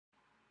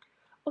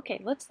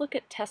Okay, let's look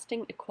at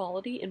testing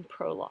equality in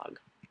Prolog.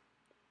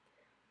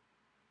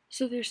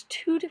 So there's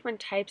two different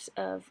types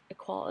of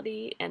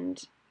equality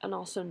and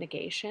also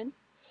negation.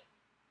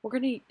 We're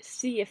going to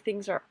see if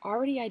things are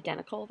already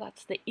identical,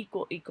 that's the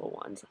equal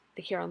ones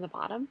here on the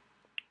bottom,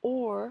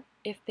 or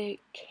if they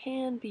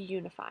can be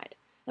unified.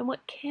 And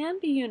what can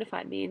be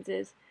unified means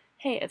is,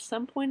 hey, at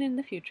some point in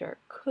the future,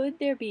 could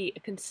there be a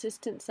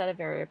consistent set of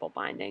variable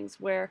bindings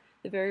where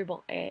the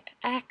variable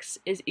x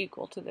is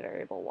equal to the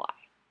variable y?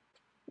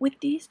 With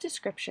these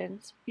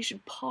descriptions, you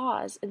should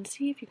pause and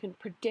see if you can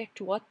predict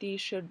what these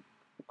should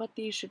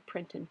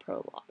print in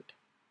Prolog.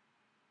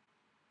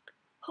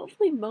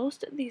 Hopefully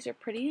most of these are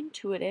pretty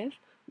intuitive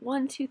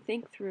once you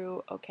think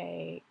through,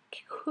 okay,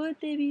 could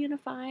they be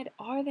unified?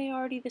 Are they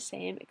already the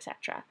same,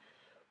 etc.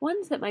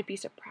 Ones that might be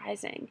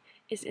surprising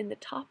is in the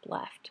top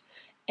left,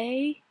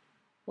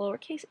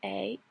 lowercase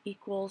a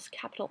equals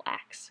capital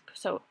X.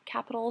 So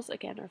capitals,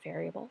 again, are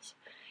variables.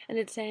 And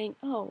it's saying,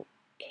 oh,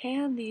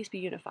 can these be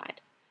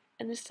unified?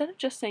 And instead of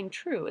just saying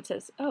true, it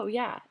says, oh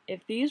yeah,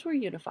 if these were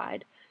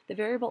unified, the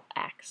variable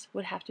x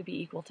would have to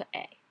be equal to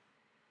a.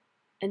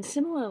 And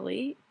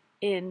similarly,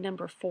 in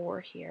number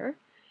 4 here,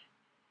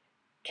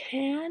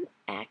 can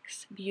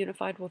x be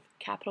unified with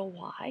capital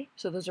Y?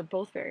 So those are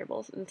both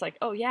variables. And it's like,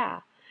 oh yeah.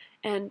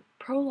 And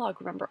Prolog,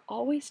 remember,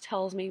 always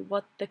tells me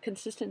what the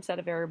consistent set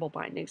of variable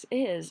bindings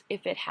is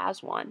if it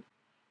has one.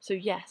 So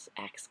yes,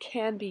 x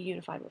can be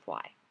unified with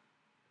y.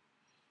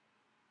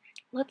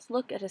 Let's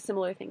look at a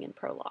similar thing in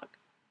Prolog.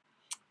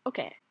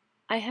 Okay,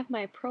 I have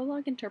my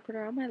Prolog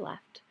interpreter on my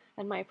left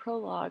and my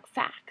Prolog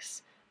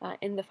facts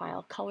in the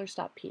file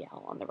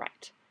colors.pl on the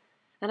right.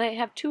 And I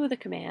have two of the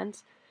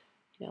commands.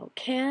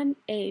 Can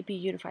A be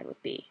unified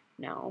with B?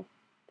 No,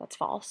 that's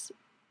false.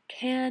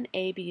 Can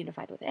A be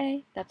unified with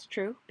A? That's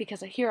true,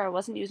 because here I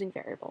wasn't using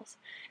variables.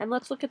 And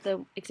let's look at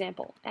the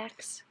example.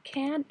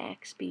 Can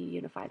X be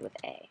unified with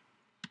A?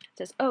 It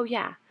says, oh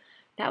yeah,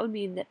 that would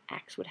mean that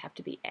X would have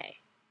to be A.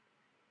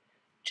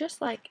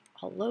 Just like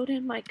I'll load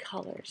in my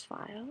colors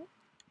file,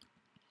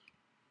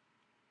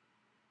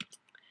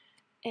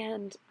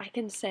 and I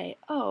can say,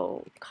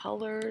 oh,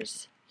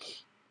 colors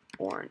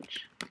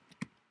orange.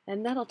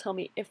 And that'll tell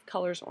me if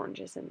colors orange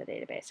is in the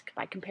database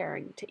by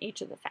comparing to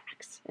each of the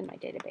facts in my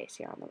database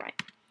here on the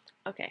right.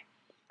 Okay,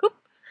 oop,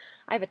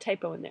 I have a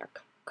typo in there.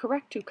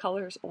 Correct to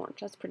colors orange,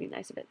 that's pretty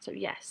nice of it, so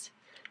yes.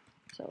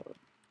 So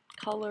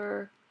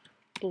color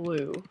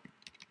blue,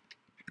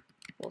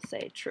 we'll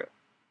say true.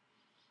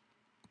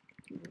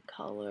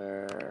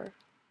 Color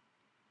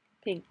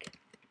pink,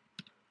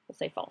 we'll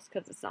say false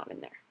because it's not in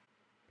there.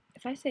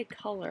 If I say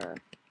color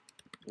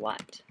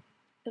what,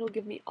 it'll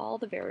give me all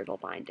the variable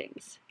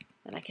bindings,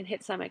 and I can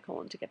hit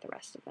semicolon to get the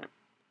rest of them.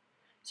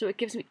 So it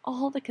gives me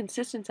all the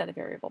consistent set of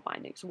variable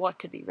bindings. What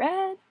could be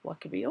red, what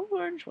could be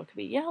orange, what could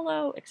be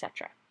yellow,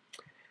 etc.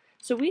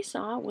 So we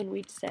saw when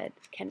we said,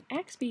 can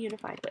X be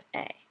unified with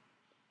A?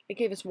 It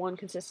gave us one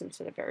consistent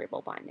set of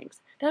variable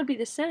bindings. That would be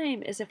the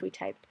same as if we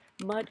typed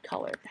mud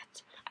color.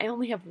 I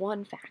only have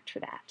one fact for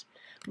that.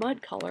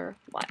 Mud color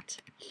what?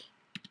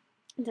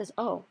 It says,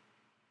 oh,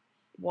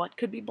 what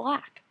could be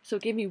black? So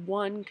it gave me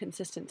one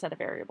consistent set of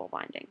variable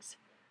bindings.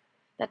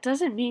 That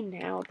doesn't mean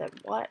now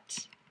that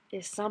what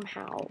is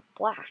somehow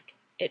black.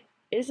 It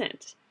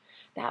isn't.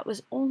 That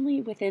was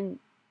only within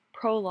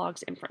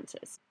Prolog's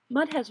inferences.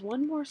 Mud has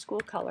one more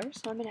school color,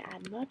 so I'm going to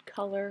add mud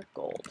color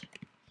gold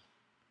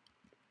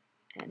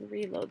and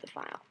reload the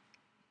file.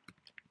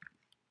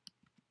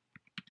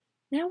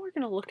 Now we're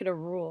going to look at a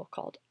rule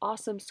called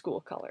awesome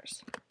school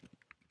colors.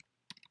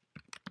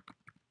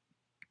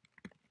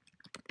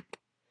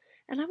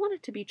 And I want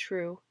it to be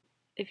true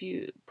if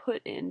you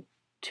put in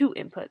two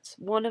inputs,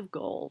 one of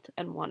gold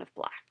and one of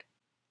black.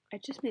 I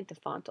just made the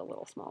font a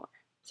little smaller.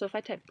 So if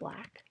I type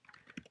black,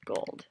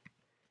 gold,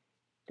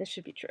 this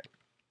should be true.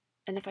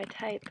 And if I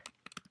type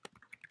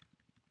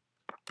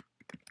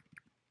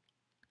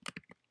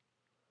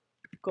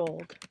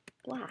gold,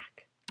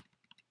 black,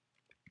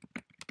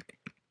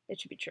 it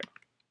should be true.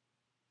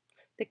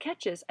 The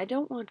catch is I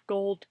don't want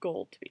gold,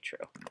 gold to be true.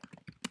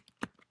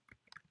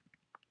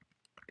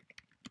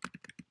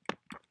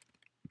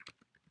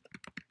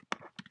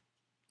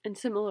 And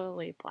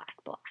similarly, black,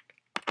 black.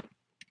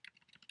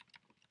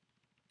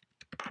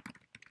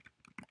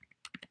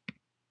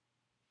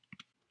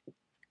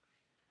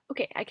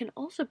 Okay, I can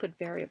also put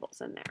variables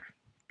in there.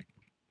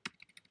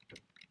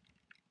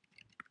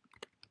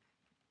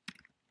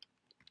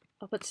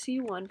 I'll put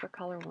C1 for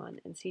color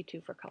 1 and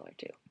C2 for color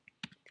 2.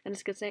 And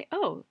it's going to say,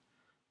 oh,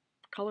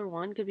 color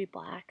 1 could be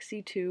black,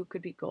 C2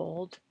 could be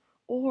gold,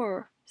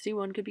 or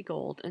C1 could be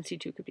gold and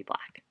C2 could be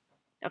black.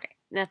 Okay,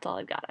 and that's all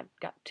I've got. I've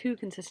got two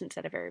consistent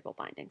set of variable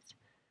bindings.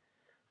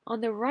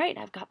 On the right,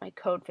 I've got my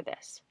code for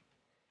this.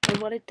 And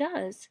what it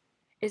does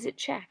is it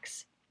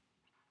checks,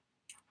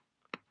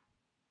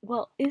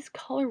 well, is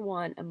color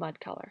 1 a mud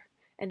color?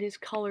 And is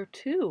color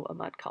 2 a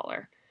mud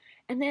color?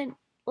 And then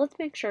let's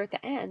make sure at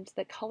the end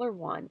that color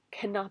 1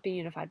 cannot be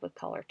unified with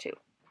color 2,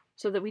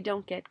 so that we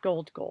don't get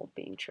gold, gold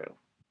being true.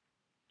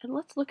 And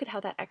let's look at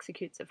how that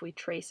executes if we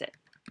trace it.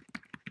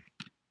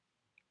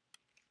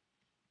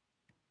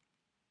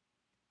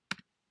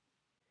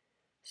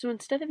 So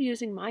instead of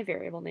using my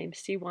variable names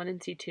C1 and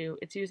C2,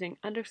 it's using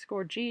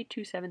underscore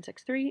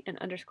G2763 and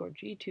underscore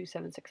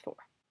G2764.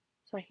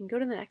 So I can go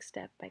to the next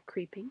step by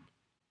creeping.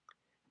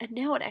 And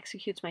now it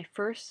executes my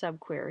first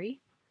subquery,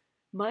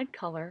 mud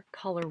color,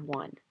 color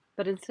 1.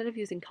 But instead of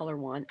using color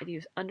 1, it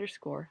used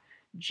underscore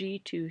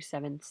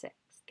G2763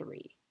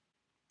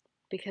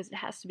 because it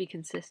has to be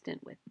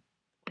consistent with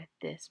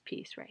this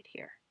piece right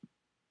here.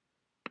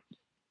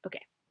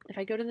 Okay, if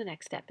I go to the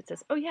next step, it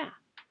says, oh yeah,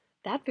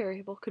 that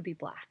variable could be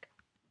black.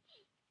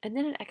 And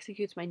then it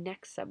executes my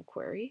next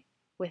subquery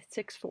with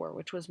 64,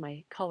 which was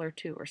my color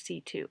 2 or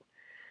C2.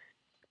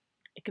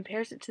 It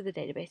compares it to the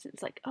database and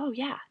it's like, oh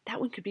yeah,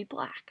 that one could be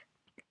black.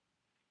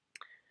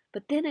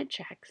 But then it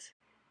checks,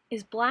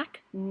 is black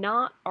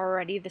not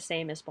already the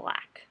same as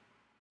black?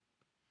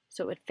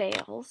 So it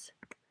fails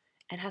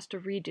and has to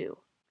redo.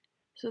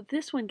 So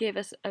this one gave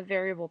us a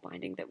variable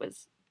binding that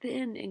was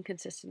then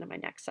inconsistent in my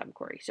next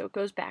subquery. So it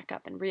goes back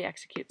up and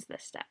re-executes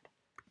this step.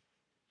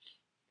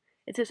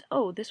 It says,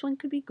 oh, this one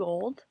could be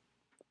gold.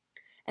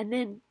 And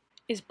then,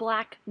 is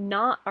black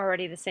not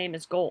already the same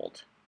as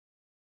gold?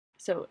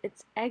 So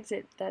it's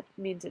exit, that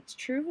means it's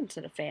true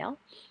instead of fail.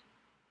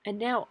 And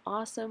now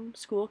awesome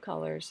school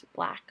colors,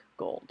 black,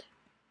 gold.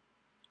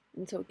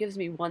 And so it gives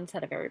me one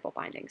set of variable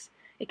bindings.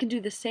 It can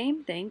do the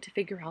same thing to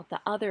figure out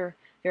the other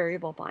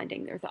variable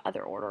binding, or the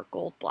other order,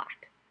 gold,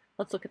 black.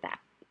 Let's look at that.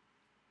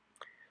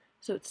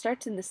 So it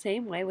starts in the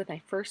same way with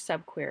my first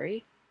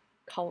subquery,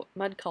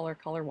 mud color,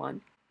 color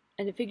 1,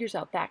 and it figures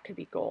out that could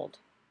be gold.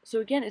 So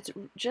again, it's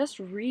just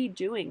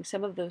redoing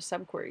some of those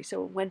subqueries.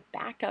 So it went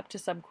back up to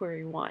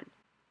subquery 1.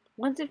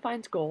 Once it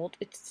finds gold,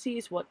 it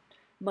sees what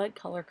mud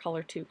color,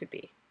 color 2 could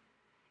be.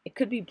 It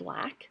could be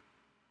black.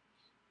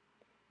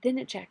 Then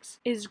it checks,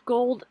 is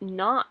gold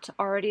not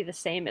already the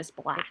same as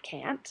black? It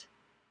can't.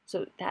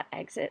 So that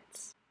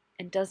exits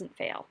and doesn't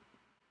fail.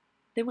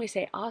 Then we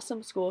say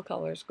awesome school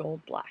colors,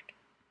 gold, black.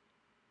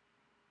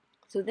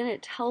 So then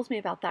it tells me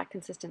about that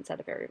consistent set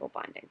of variable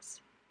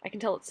bindings. I can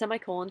tell it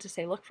semicolon to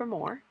say look for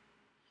more.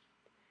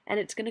 And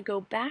it's going to go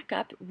back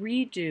up,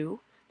 redo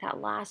that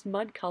last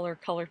mud color,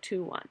 color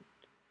 2 one.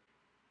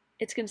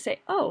 It's going to say,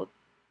 oh,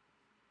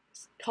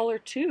 color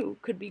 2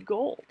 could be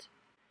gold.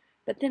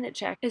 But then it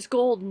checks, is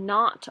gold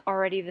not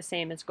already the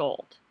same as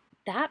gold?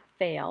 That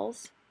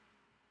fails.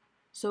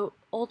 So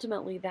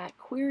ultimately that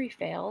query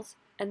fails,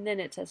 and then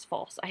it says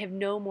false. I have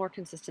no more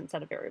consistent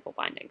set of variable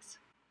bindings.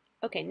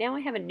 Okay, now I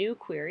have a new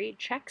query,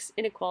 checks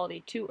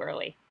inequality too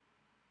early.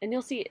 And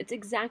you'll see it's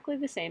exactly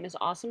the same as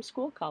awesome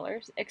school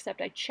colors,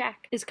 except I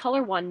check, is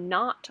color 1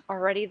 not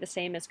already the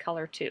same as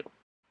color 2?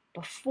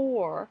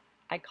 Before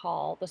I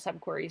call the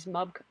subqueries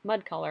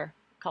mud color,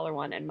 color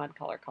 1, and mud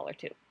color, color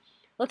 2.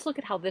 Let's look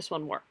at how this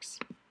one works.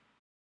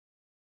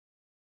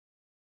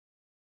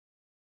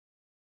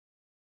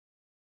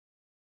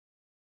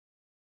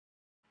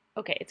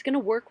 Okay, it's going to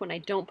work when I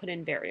don't put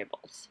in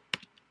variables.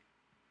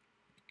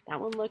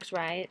 That one looks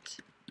right.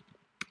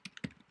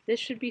 This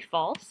should be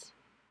false.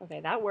 Okay,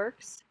 that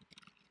works.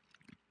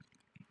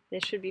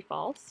 This should be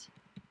false.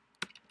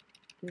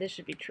 And this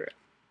should be true.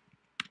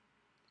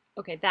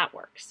 Okay, that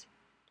works.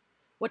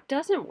 What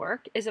doesn't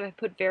work is if I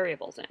put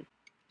variables in.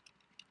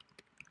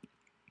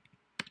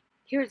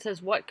 Here it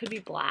says what could be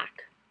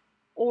black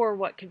or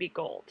what could be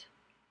gold.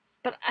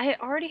 But I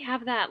already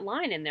have that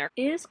line in there.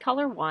 Is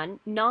color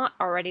 1 not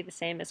already the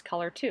same as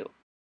color 2?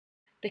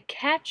 The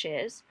catch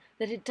is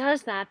that it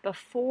does that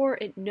before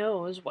it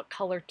knows what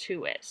color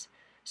 2 is.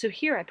 So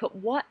here I put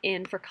what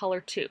in for color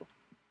 2.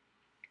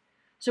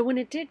 So when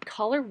it did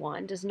color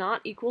 1 does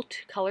not equal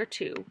to color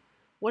 2,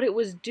 what it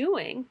was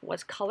doing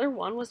was color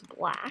 1 was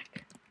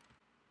black.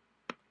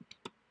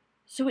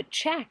 So it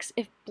checks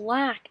if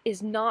black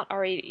is not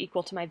already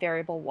equal to my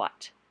variable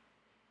what.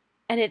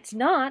 And it's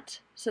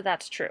not, so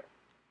that's true.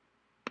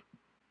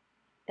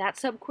 That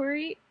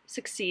subquery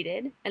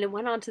succeeded, and it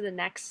went on to the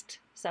next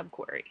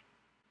subquery.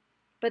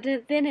 But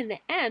then in the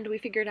end, we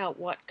figured out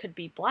what could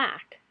be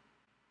black,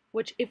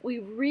 which if we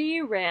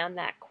reran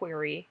that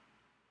query,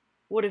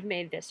 would have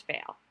made this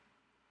fail.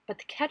 But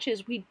the catch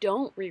is we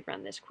don't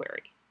rerun this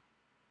query.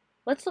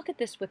 Let's look at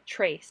this with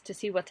trace to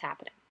see what's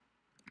happening.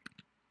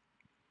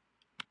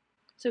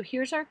 So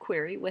here's our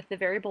query with the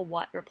variable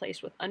what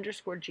replaced with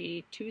underscore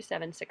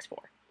G2764.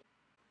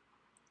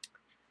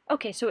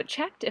 Okay, so it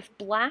checked if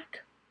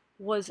black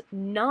was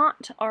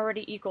not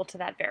already equal to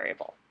that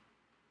variable.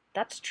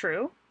 That's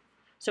true.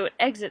 So it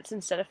exits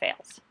instead of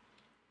fails.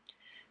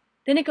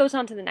 Then it goes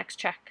on to the next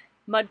check.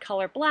 Mud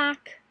color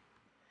black,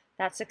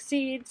 that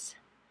succeeds.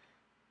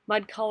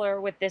 Mud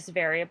color with this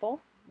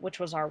variable, which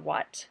was our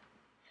what,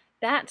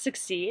 that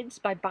succeeds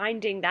by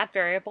binding that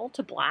variable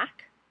to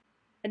black.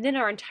 And then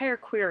our entire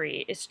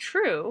query is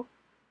true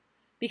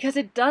because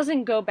it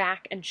doesn't go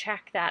back and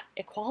check that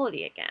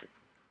equality again.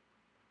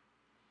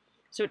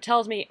 So it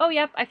tells me, oh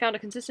yep, I found a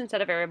consistent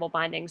set of variable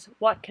bindings.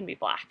 What can be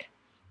black?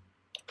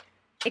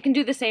 It can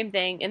do the same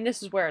thing, and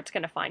this is where it's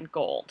going to find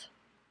gold.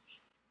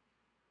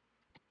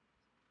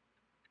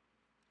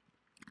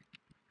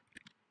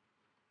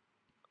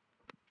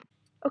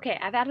 Okay,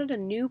 I've added a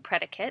new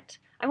predicate.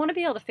 I want to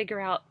be able to figure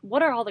out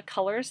what are all the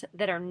colors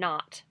that are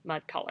not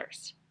mud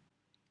colors.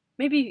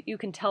 Maybe you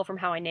can tell from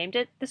how I named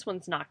it, this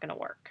one's not going to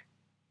work.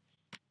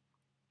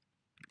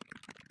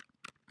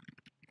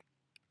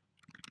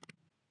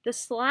 The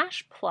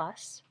slash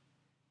plus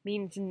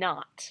means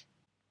not.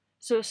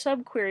 So a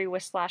subquery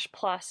with slash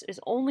plus is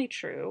only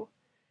true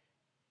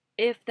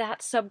if that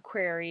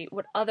subquery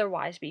would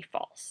otherwise be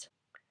false.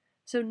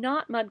 So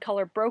not mud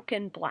color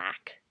broken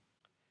black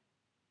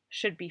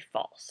should be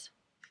false.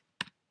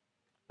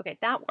 Okay,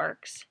 that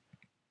works.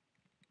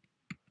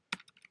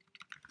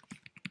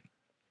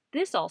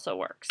 This also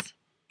works.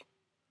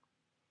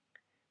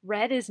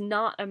 Red is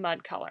not a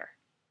mud color.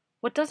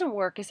 What doesn't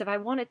work is if I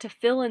want it to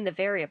fill in the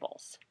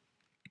variables.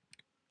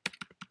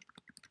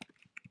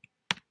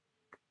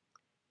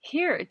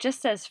 Here it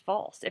just says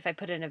false if I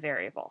put in a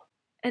variable.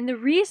 And the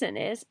reason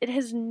is it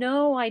has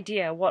no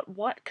idea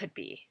what could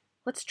be.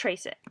 Let's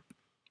trace it.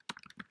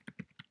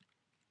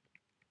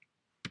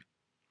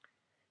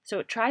 So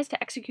it tries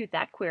to execute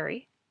that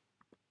query.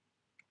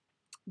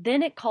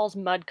 Then it calls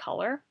mud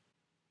color.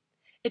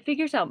 It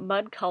figures out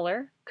mud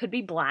color could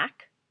be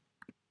black.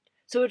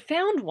 So it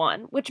found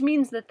one, which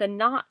means that the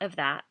not of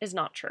that is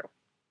not true.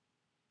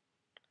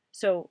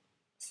 So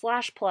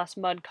slash plus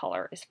mud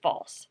color is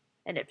false,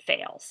 and it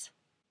fails.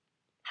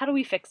 How do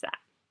we fix that?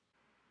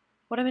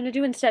 What I'm going to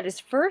do instead is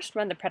first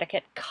run the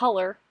predicate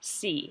color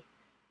C.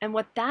 And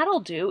what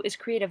that'll do is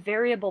create a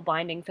variable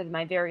binding for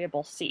my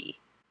variable C.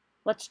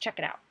 Let's check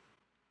it out.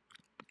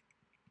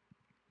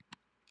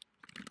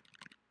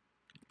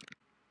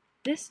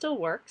 This still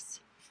works.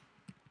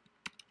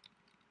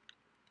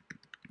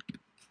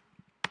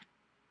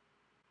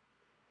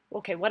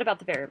 Okay, what about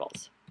the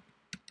variables?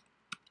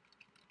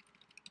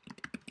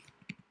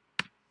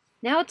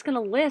 Now it's going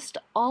to list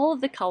all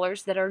of the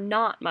colors that are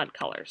not mud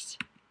colors.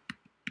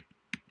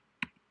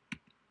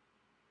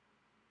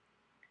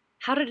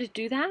 How did it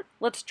do that?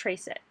 Let's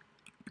trace it.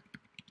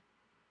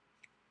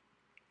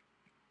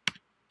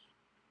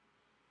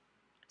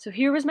 So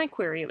here was my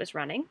query it was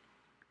running.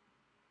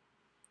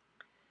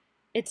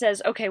 It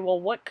says, okay, well,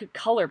 what could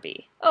color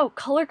be? Oh,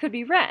 color could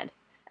be red.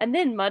 And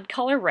then mud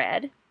color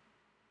red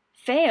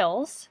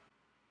fails,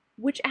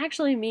 which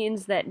actually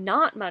means that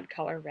not mud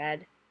color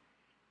red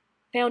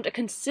found a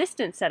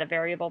consistent set of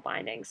variable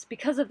bindings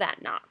because of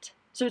that not.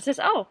 So it says,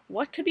 oh,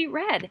 what could be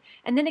red?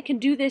 And then it can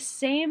do this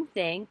same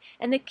thing.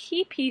 And the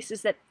key piece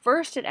is that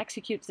first it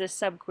executes this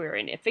subquery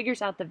and it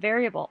figures out the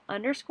variable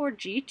underscore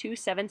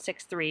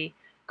G2763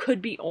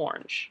 could be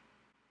orange.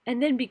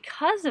 And then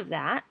because of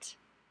that,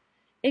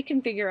 it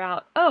can figure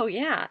out, oh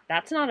yeah,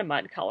 that's not a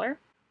mud color.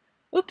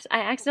 Oops,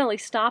 I accidentally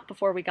stopped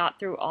before we got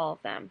through all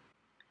of them.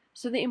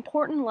 So the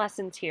important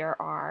lessons here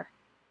are,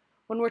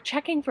 when we're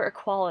checking for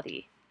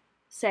equality,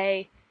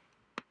 say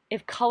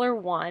if color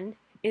 1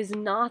 is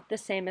not the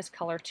same as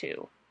color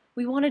 2,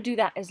 we want to do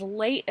that as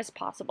late as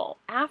possible,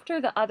 after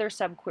the other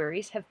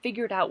subqueries have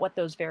figured out what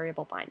those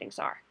variable bindings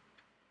are.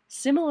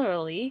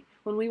 Similarly,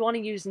 when we want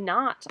to use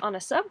not on a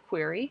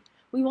subquery,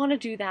 we want to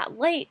do that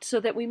late so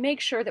that we make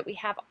sure that we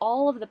have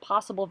all of the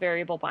possible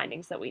variable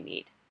bindings that we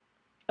need.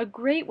 A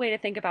great way to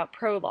think about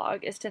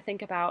Prolog is to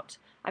think about,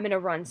 I'm going to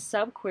run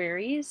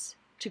subqueries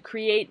to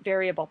create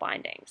variable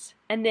bindings.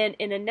 And then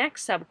in a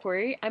next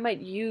subquery, I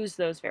might use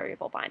those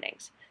variable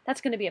bindings.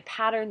 That's going to be a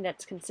pattern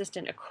that's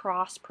consistent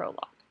across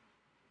Prolog.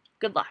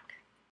 Good luck.